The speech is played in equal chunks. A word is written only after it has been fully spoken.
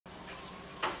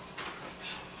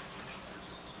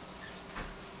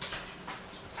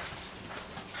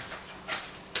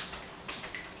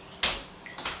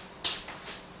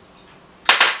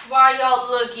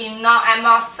looking, not at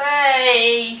my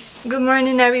face. Good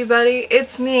morning, everybody.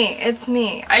 It's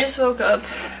me. I just woke up.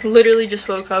 Literally just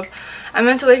woke up. I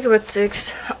meant to wake up at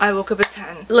 6. I woke up at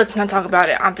 10. Let's not talk about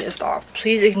it. I'm pissed off.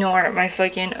 Please ignore my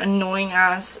fucking annoying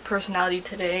ass personality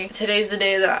today. Today's the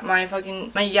day that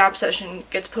my yap session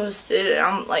gets posted and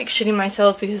I'm like shitting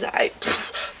myself because I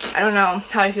don't know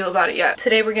how I feel about it yet.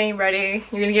 Today we're getting ready.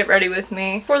 You're gonna get ready with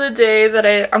me for the day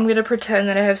that I'm gonna pretend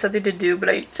that I have something to do, but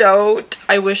I don't.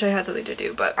 I wish I had something to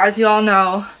do, but as you all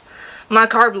know, my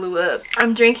car blew up.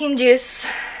 I'm drinking juice,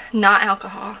 not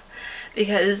alcohol,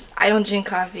 because I don't drink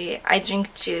coffee. I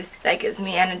drink juice that gives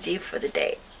me energy for the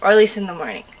day, or at least in the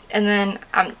morning. And then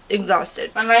I'm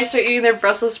exhausted. My mice are eating their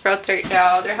Brussels sprouts right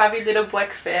now. They're having little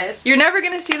breakfast. You're never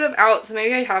gonna see them out, so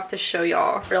maybe I have to show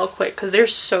y'all real quick because they're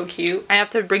so cute. I have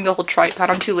to bring the whole tripod.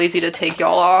 I'm too lazy to take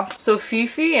y'all off. So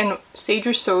Fifi and Sage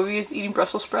or Sovi is eating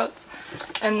Brussels sprouts.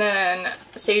 And then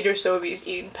Sage or Sovi is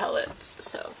eating pellets.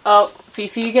 So, oh,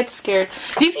 Fifi gets scared.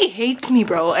 Fifi hates me,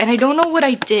 bro, and I don't know what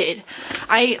I did.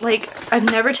 I've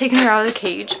never taken her out of the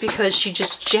cage because she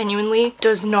just genuinely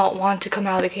does not want to come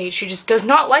out of the cage. She just does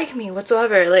not like me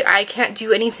whatsoever. Like, I can't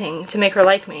do anything to make her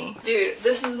like me. Dude,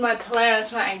 this is my plan. This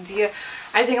is my idea.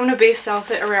 I think I'm gonna base the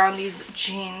outfit around these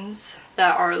jeans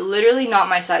that are literally not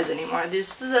my size anymore.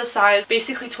 This is a size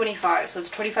basically 25, so it's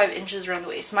 25 inches around the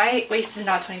waist. My waist is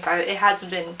not 25. It has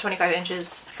been 25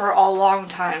 inches for a long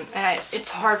time, and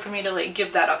it's hard for me to like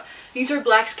give that up. These are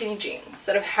black skinny jeans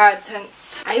that I've had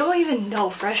since, I don't even know,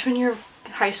 freshman year of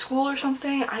high school or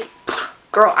something.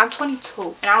 Girl, I'm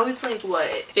 22, and I was like, what,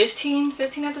 15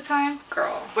 at the time?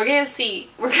 Girl, we're gonna see.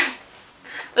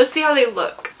 Let's see how they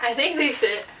look. I think they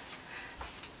fit.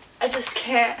 I just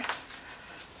can't.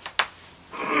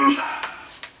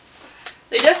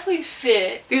 They definitely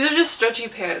fit. These are just stretchy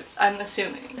pants, I'm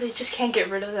assuming. I just can't get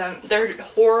rid of them. They're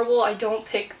horrible. I don't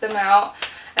pick them out.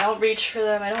 I don't reach for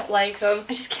them. I don't like them.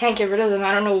 I just can't get rid of them.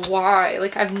 I don't know why.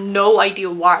 Like, I have no idea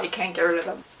why I can't get rid of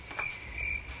them.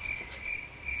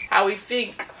 How we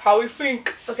think.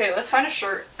 Okay, let's find a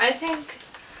shirt. I think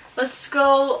let's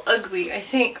go ugly.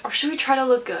 Or should we try to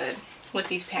look good with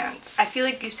these pants? I feel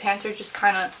like these pants are just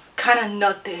kind of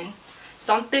nothing.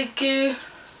 So I'm thinking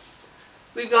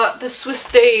we got the Swiss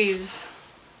Days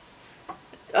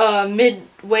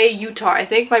Midway, Utah. I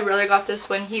think my brother got this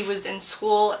when he was in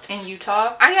school in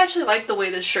Utah. I actually like the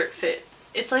way this shirt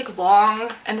fits. It's like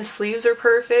long and the sleeves are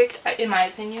perfect, in my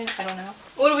opinion. I don't know.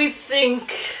 What do we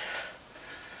think?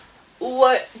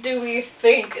 What do we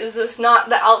think? Is this not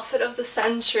the outfit of the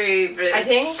century, bitch? I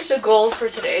think the goal for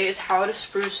today is how to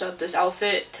spruce up this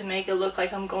outfit to make it look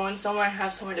like I'm going somewhere and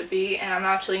have somewhere to be, and I'm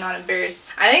actually not embarrassed.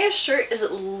 I think this shirt is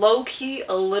low-key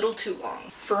a little too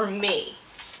long for me.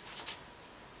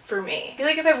 I feel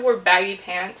like if I wore baggy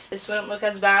pants, this wouldn't look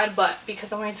as bad, but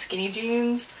because I'm wearing skinny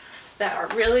jeans that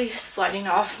are really sliding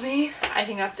off me, I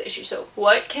think that's the issue. So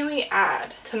what can we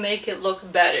add to make it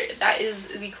look better? That is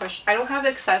the question. I don't have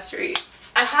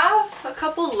accessories. I have a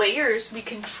couple layers we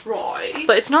can try,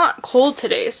 but it's not cold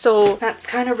today, so that's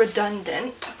kind of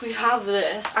redundant. We have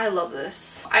this. I love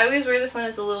this. I always wear this when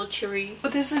it's a little cheery,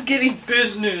 but this is giving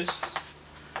business.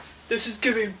 This is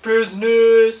giving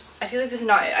business. I feel like this is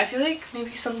not it. I feel like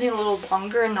maybe something a little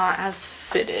longer and not as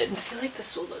fitted. I feel like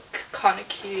this will look kind of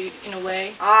cute in a way.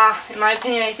 In my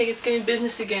opinion, I think it's giving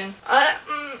business again. I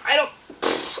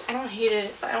don't hate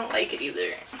it, but I don't like it either.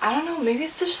 I don't know, maybe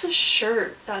it's just the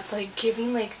shirt that's like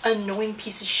giving like annoying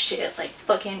piece of shit, like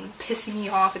fucking pissing me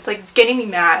off. It's like getting me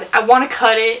mad. I want to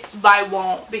cut it, but I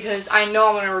won't because I know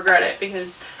I'm gonna regret it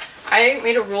because I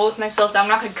made a rule with myself that I'm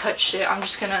not gonna cut shit, I'm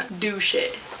just gonna do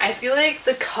shit. I feel like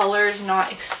the color is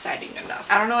not exciting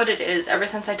enough. I don't know what it is. Ever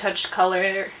since I touched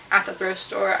color at the thrift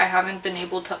store, I haven't been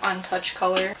able to untouch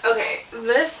color. Okay,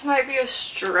 this might be a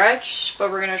stretch,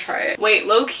 but we're gonna try it. Wait,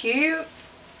 low key?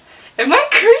 Am I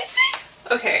crazy?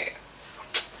 Okay,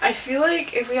 I feel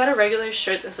like if we had a regular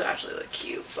shirt, this would actually look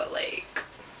cute, but like,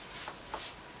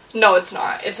 no, it's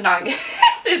not. It's not good.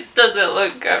 It doesn't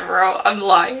look good, bro. I'm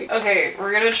lying. Okay,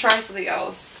 we're gonna try something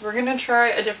else. We're gonna try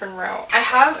a different route. I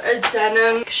have a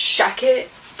denim jacket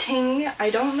ting. I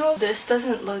don't know. This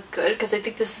doesn't look good because I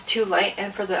think this is too light,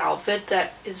 and for the outfit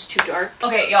that is too dark.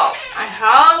 Okay, y'all. I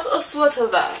have a sweater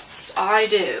vest. I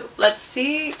do. Let's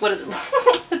see what it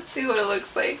let's see what it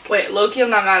looks like. Wait, low-key, I'm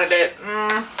not mad at it.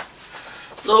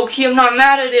 Low-key, I'm not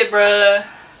mad at it, bruh.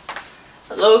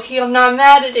 Low-key, I'm not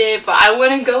mad at it, but I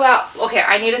wouldn't go out. Okay,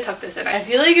 I need to tuck this in. I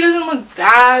feel like it doesn't look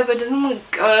bad, but it doesn't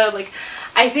look good. Like,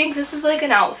 I think this is like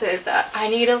an outfit that I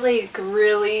need to like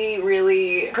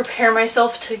really prepare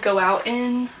myself to go out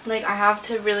in. Like I have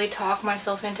to really talk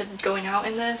myself into going out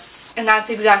in this, and that's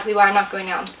exactly why I'm not going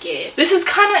out. I'm scared. This is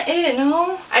kind of it,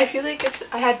 no? I feel like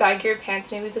if I had baggier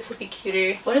pants, maybe this would be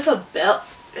cuter. What if a belt?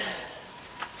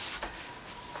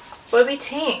 What do we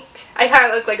think? I kind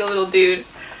of look like a little dude.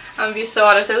 I'm gonna be so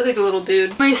honest, I look like a little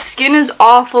dude. My skin is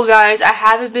awful, guys. I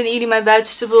haven't been eating my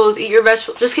vegetables. Eat your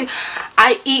vegetables. Just kidding.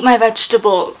 I eat my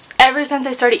vegetables. Ever since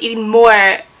I started eating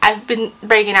more, I've been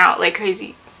breaking out like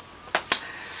crazy.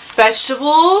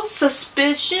 Vegetables?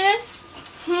 Suspicious?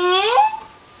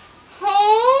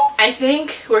 I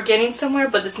think we're getting somewhere,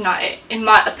 but that's not it. In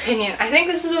my opinion, I think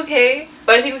this is okay,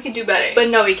 but I think we can do better. But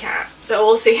no, we can't. So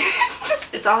we'll see.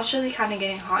 It's actually kind of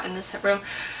getting hot in this room.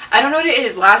 I don't know what it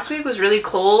is. Last week was really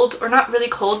cold, or not really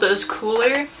cold, but it was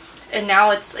cooler, and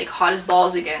now it's like hot as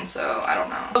balls again, so I don't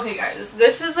know. Okay guys,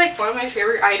 this is like one of my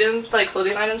favorite items, like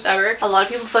clothing items ever. A lot of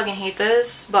people fucking hate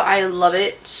this, but I love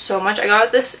it so much. I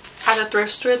got this at a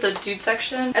thrift store at the dude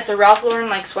section. It's a Ralph Lauren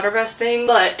like sweater vest thing,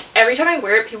 but every time I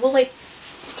wear it, people like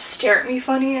stare at me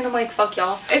funny, and I'm like, fuck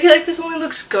y'all. I feel like this only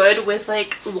looks good with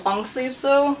like long sleeves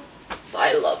though, but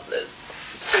I love this.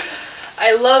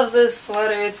 I love this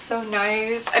sweater. It's so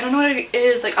nice. I don't know what it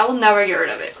is. Like, I will never get rid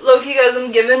of it. Low-key, guys,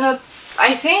 I'm giving up.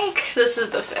 I think this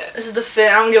is the fit. This is the fit.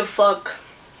 I don't give a fuck.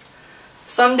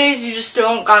 Some days you just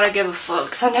don't gotta give a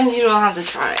fuck. Sometimes you don't have to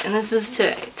try. And this is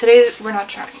today. Today, we're not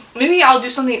trying. Maybe I'll do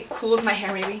something cool with my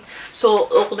hair, maybe. So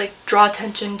it'll, like, draw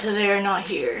attention to there, not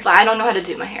here. But I don't know how to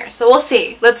do my hair. So we'll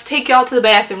see. Let's take y'all to the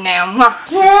bathroom now. The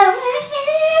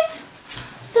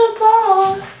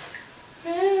bathroom.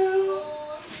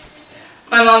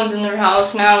 My mom's in their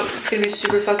house now. It's gonna be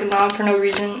super fucking loud for no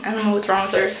reason. I don't know what's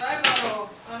wrong with her.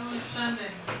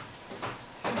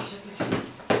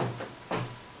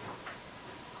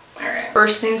 Alright.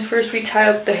 First things first, we tie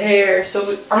up the hair.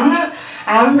 So I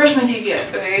haven't brushed my teeth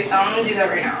yet, okay? So I'm gonna do that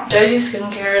right now. Should I do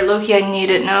skincare? Low-key, I need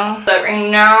it now. But right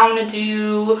now, I'm gonna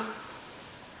do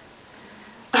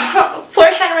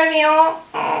forehead reveal.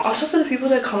 Also, for the people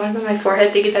that comment on my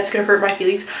forehead thinking that's gonna hurt my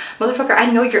feelings, motherfucker, I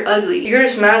know you're ugly. You're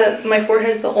just mad that my forehead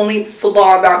is the only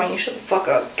flaw about me. Shut the fuck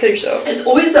up. Kill yourself. It's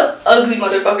always the ugly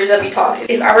motherfuckers that be talking.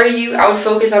 If I were you, I would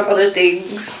focus on other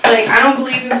things. Like, I don't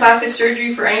believe in plastic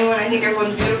surgery for anyone. I think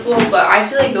everyone's beautiful, but I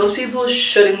feel like those people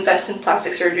should invest in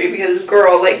plastic surgery because,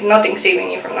 girl, like, nothing's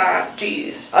saving you from that.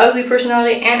 Jeez. Ugly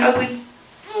personality and ugly.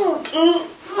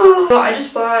 So I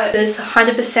just bought this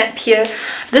 100% pure.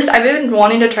 I've been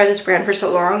wanting to try this brand for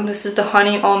so long. This is the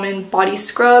Honey Almond Body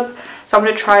Scrub. So I'm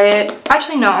gonna try it.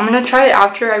 Actually, no, I'm gonna try it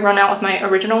after I run out with my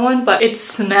original one, but it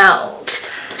smells.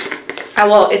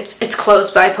 Well, it's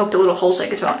closed, but I poked a little hole so I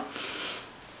can smell it.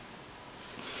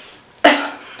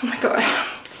 Oh my god.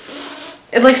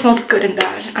 It like smells good and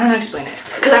bad. I don't know how to explain it.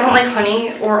 Because I don't like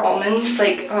honey or almonds,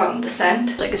 like the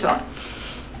scent. So I can smell it.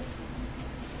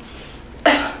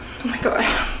 Oh my god.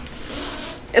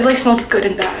 It like smells good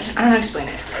and bad. I don't know how to explain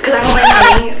it. Because I don't like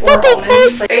honey or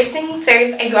almonds. Like, first things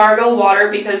first, I gargle water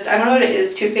because I don't know what it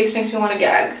is. Toothpaste makes me want to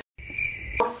gag.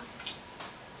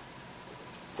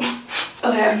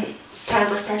 Okay, time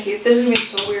to brush my teeth. This is gonna be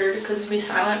so weird because it's gonna be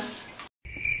silent.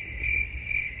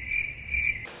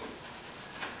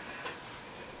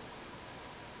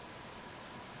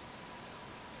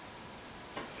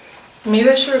 Maybe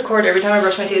I should record every time I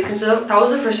brush my teeth because that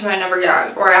was the first time I never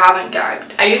gagged, or I haven't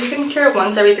gagged. I do skincare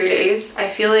once every 3 days. I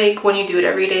feel like when you do it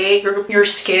every day, your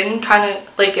skin kind of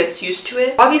like gets used to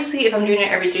it. Obviously, if I'm doing it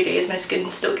every 3 days, my skin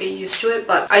still get used to it,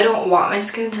 but I don't want my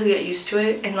skin to get used to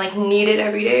it and like need it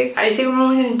every day. I think we're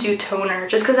only gonna do toner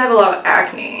just because I have a lot of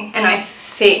acne, and I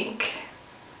think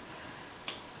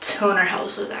toner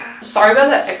helps with that. Sorry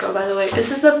about that echo, by the way. This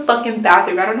is the fucking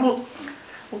bathroom. I don't know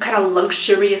what kind of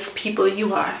luxurious people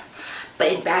you are,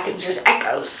 but in bathrooms there's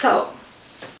echoes, so.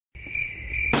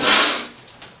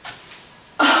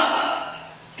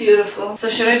 Beautiful. So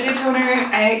should I do toner?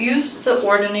 I use the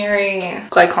Ordinary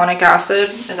glycolic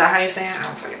acid. Is that how you say it? I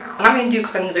don't fucking know. I'm not gonna do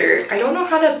cleanser. I don't know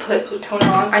how to put toner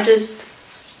on. I just...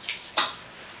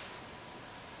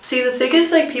 See, the thing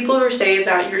is, like, people were saying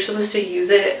that you're supposed to use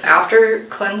it after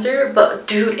cleanser, but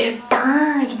dude, it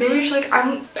burns, bitch. Like,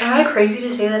 am I crazy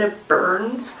to say that it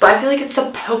burns? But I feel like it's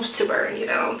supposed to burn, you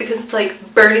know, because it's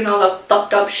like burning all the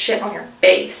fucked up shit on your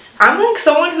face. I'm like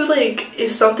someone who, like,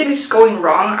 if something is going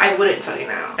wrong, I wouldn't fucking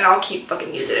know, and I'll keep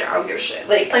fucking using it. I don't give a shit.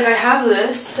 Like I have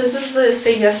this. This is the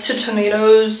Say Yes to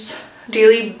Tomatoes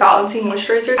Daily Balancing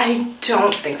Moisturizer. I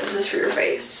don't think this is for your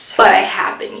face, but I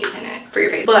have been using it for your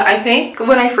face. But I think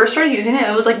when I first started using it,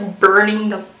 it was like burning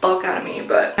the fuck out of me,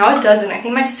 but now it doesn't. I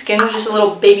think my skin was just a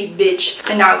little baby bitch,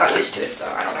 and now I got used to it, so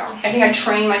I don't know. I think I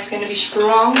trained my skin to be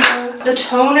strong. The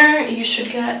toner you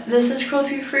should get, this is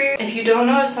cruelty-free. If you don't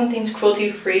know if something's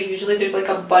cruelty-free, usually there's like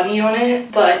a bunny on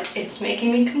it, but it's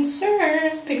making me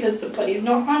concerned because the bunny's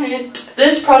not on it.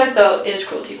 This product though is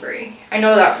cruelty-free. I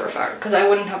know that for a fact because I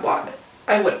wouldn't have bought it.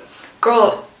 I would.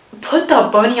 Girl, put the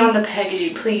bunny on the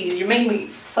packaging, please. You're making me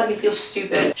fucking feel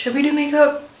stupid. Should we do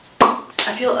makeup?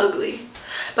 I feel ugly.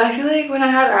 But I feel like when I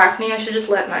have acne, I should just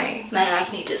let my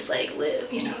acne just like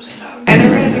live, you know what I'm saying? And then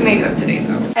we're gonna do makeup today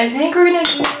though. I think we're gonna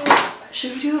do,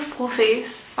 should we do a full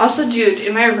face? Also, dude,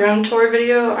 in my room tour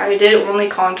video, I did only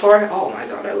contour. Oh my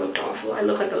god, I looked awful. I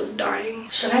looked like I was dying.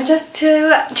 Should I just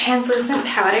do translucent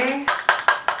powder?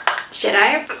 Should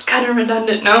I? It's kind of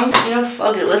redundant, no? You know,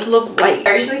 fuck it, let's look white.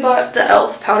 I recently bought the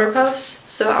e.l.f. powder puffs,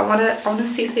 so I wanna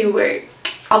see if they work.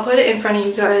 I'll put it in front of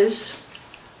you guys.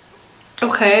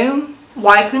 Okay.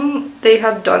 Why couldn't they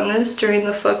have done this during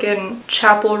the fucking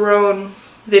Chapel Roan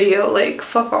video? Like,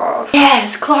 fuck off.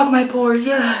 Yes, clog my pores,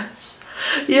 yes.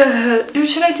 Yeah. Dude,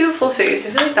 should I do a full face?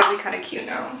 I feel like that'd be kind of cute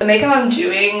now. The makeup I'm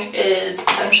doing is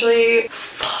essentially,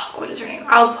 fuck, what is her name?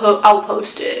 I'll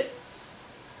post it.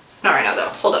 Not right now though,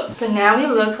 hold up. So now we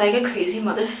look like a crazy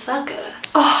motherfucker.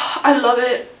 Oh, I love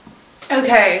it.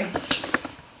 Okay.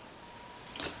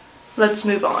 Let's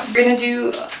move on. We're gonna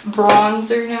do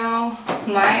bronzer now.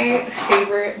 My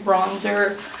favorite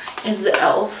bronzer is the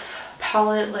e.l.f.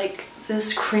 palette. Like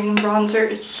this cream bronzer,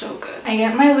 it's so good. I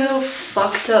get my little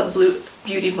fucked up blue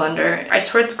beauty blender. I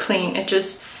swear it's clean, it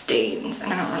just stains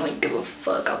and I don't really give a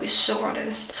fuck, I'll be so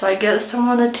honest. So I get some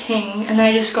on the ting and then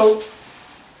I just go.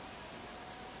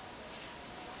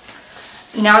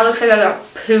 Now it looks like I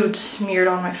got poo smeared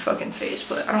on my fucking face,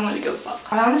 but I don't really give a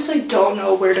fuck. I honestly don't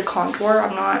know where to contour.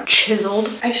 I'm not chiseled.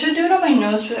 I should do it on my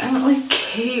nose, but I don't really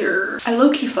care. I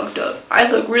low-key fucked up. I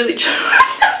look really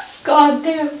god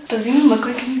damn. Doesn't even look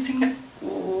like anything.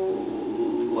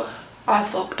 Ooh, I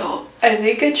fucked up. I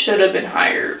think it should have been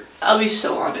higher. I'll be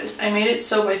so honest. I made it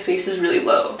so my face is really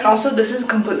low. And also this is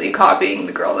completely copying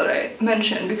the girl that I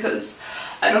mentioned because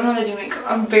I don't know how to do makeup.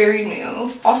 I'm very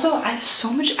new. Also, I have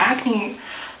so much acne.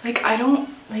 Like, I don't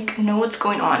like know what's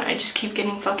going on. I just keep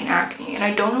getting fucking acne and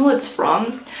I don't know what it's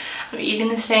from. I'm eating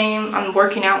the same. I'm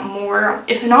working out more.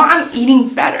 If not, I'm eating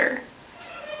better.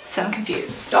 So I'm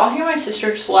confused. Y'all hear my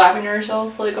sister just laughing to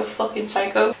herself like a fucking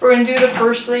psycho. We're gonna do the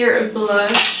first layer of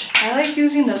blush. I like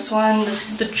using this one.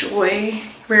 This is the Joy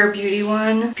Rare Beauty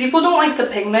one. People don't like the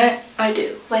pigment. I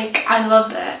do. Like, I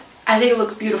love that. I think it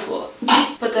looks beautiful.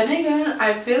 But then again,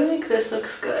 I feel like this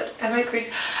looks good. Am I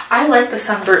crazy? I like the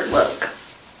sunburnt look.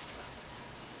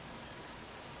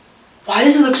 Why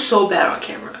does it look so bad on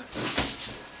camera?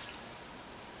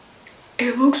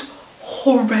 It looks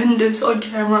horrendous on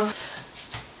camera.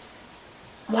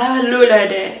 Why I look like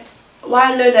that?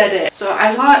 Why I look like that? So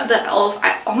I got the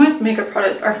e.l.f. All my makeup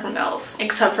products are from e.l.f.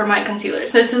 except for my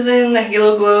concealers. This is in the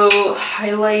Halo Glow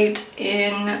Highlight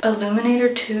in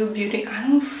Illuminator 2 Beauty. I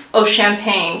don't know. Oh,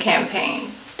 Champagne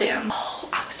Campaign. Damn. Oh,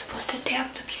 I was supposed to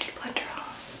dab the beauty blender on.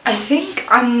 I think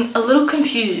I'm a little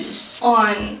confused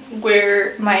on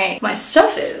where my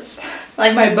stuff is.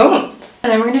 Like my bones.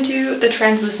 And then we're gonna do the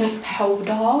translucent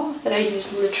powder that I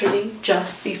used literally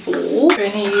just before.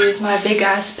 We're gonna use my big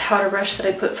ass powder brush that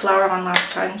I put flour on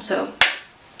last time, so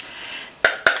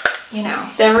you know.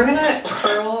 Then we're gonna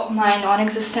curl my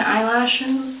non-existent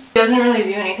eyelashes. It doesn't really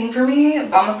do anything for me,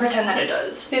 but I'm gonna pretend that it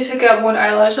does. I took out one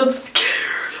eyelash. I'm scared.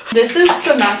 This is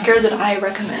the mascara that I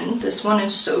recommend. This one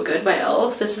is so good by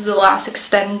e.l.f. This is the Lash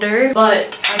Extender,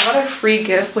 but I got a free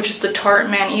gift, which is the Tarte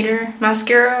Maneater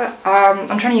mascara.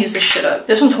 I'm trying to use this shit up.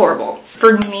 This one's horrible.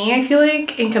 For me, I feel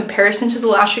like in comparison to the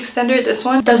Lash Extender, this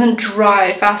one doesn't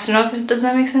dry fast enough. Does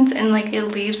that make sense? And like it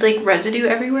leaves like residue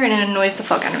everywhere and it annoys the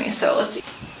fuck out of me. So let's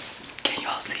see. Can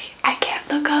y'all see? I can't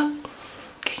look up.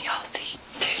 Can y'all see?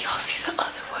 Can y'all see the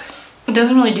other one? It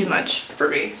doesn't really do much for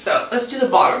me. So let's do the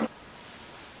bottom.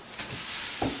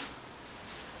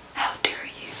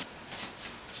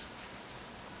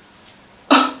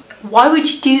 Why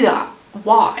would you do that?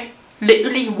 Why?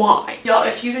 Literally, why? Y'all,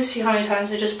 if you could see how many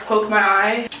times I just poked my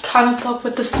eye, kind of fuck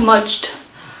with the smudged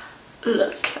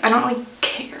look. I don't really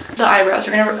care. The eyebrows,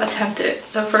 we're gonna attempt it.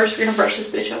 So first, we're gonna brush this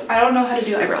bitch up. I don't know how to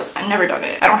do eyebrows. I've never done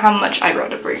it. I don't have much eyebrow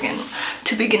to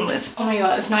begin with. Oh my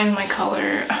god, it's not even my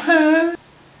color.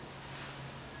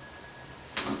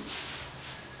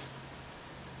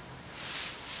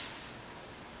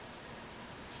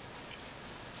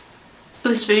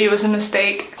 This video was a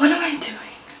mistake. What am I doing?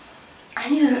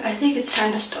 I think it's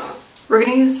time to stop. We're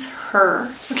gonna use her,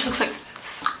 which looks like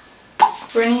this.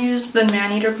 We're gonna use the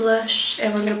Maneater blush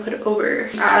and we're gonna put it over,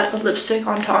 add a lipstick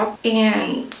on top,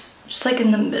 and Just like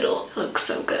in the middle. It looks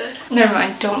so good. Never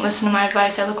mind. Don't listen to my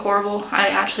advice. I look horrible. I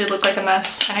actually look like a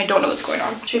mess and I don't know what's going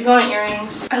on. Should we put on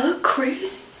earrings? I look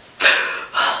crazy.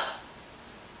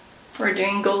 We're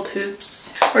doing gold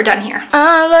hoops. We're done here.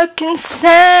 I look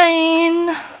insane,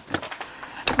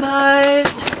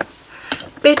 but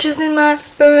bitches in my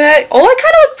beret. Oh, I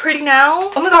kind of look pretty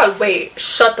now. Oh my god, wait.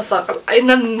 Shut the fuck up. In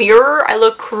the mirror, I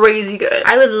look crazy good.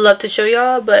 I would love to show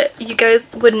y'all, but you guys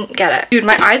wouldn't get it. Dude,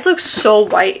 my eyes look so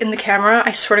white in the camera.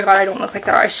 I swear to god, I don't look like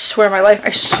that. I swear my life.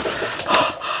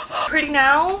 Pretty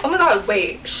now. Oh my god,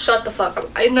 wait. Shut the fuck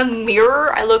up. In the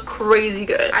mirror, I look crazy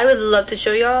good. I would love to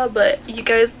show y'all, but you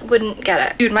guys wouldn't get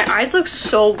it. Dude, my eyes look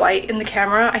so white in the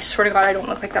camera. I swear to god, I don't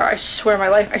look like that. I swear my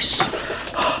life.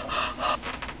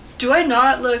 Do I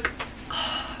not look...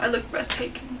 I look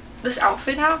breathtaking. This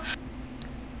outfit now.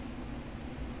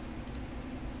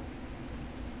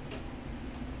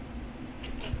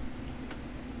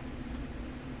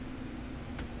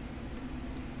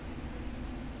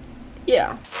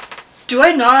 Yeah. Do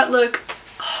I not look...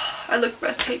 I look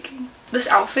breathtaking. This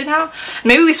outfit now.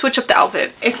 Maybe we switch up the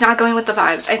outfit. It's not going with the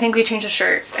vibes. I think we change the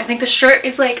shirt. I think the shirt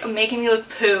is like making me look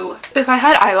poo. If I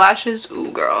had eyelashes,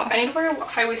 ooh girl. I need to wear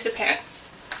high-waisted pants.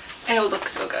 And it would look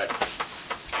so good.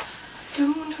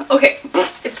 Okay,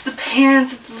 it's the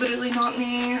pants. It's literally not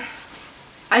me.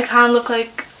 I kind of look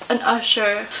like an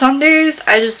usher. Some days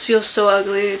I just feel so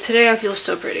ugly. Today I feel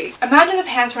so pretty. Imagine the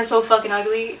pants were so fucking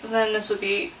ugly, then this would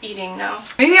be eating now.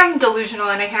 Maybe I'm delusional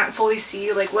and I can't fully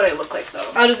see like what I look like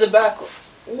though. How does the back look?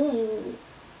 Ooh.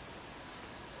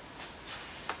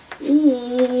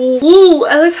 Ooh. Ooh,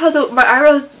 I like how my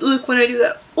eyebrows look when I do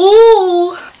that.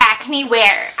 Ooh. Acne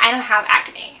where? I don't have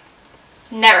acne.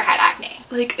 Never had acne.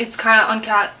 Like, it's kind of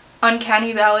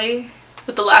uncanny valley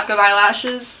with the lack of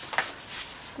eyelashes.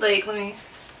 Like, let me...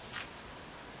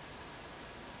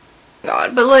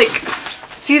 God, but like...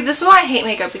 See, this is why I hate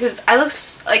makeup, because I look...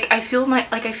 Like, I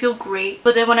feel great.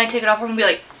 But then when I take it off, I'm gonna be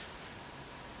like...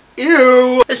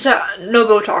 Ew! It's not... No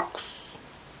Botox.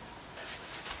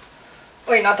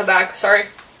 Wait, not the bag. Sorry.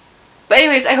 But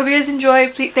anyways, I hope you guys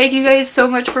enjoy. Please, thank you guys so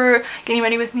much for getting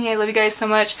ready with me. I love you guys so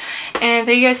much. And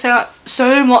thank you guys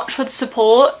so much for the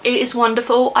support. It is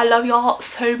wonderful. I love y'all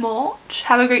so much.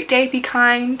 Have a great day. Be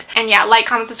kind. And yeah, like,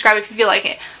 comment, subscribe if you feel like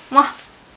it. Mwah.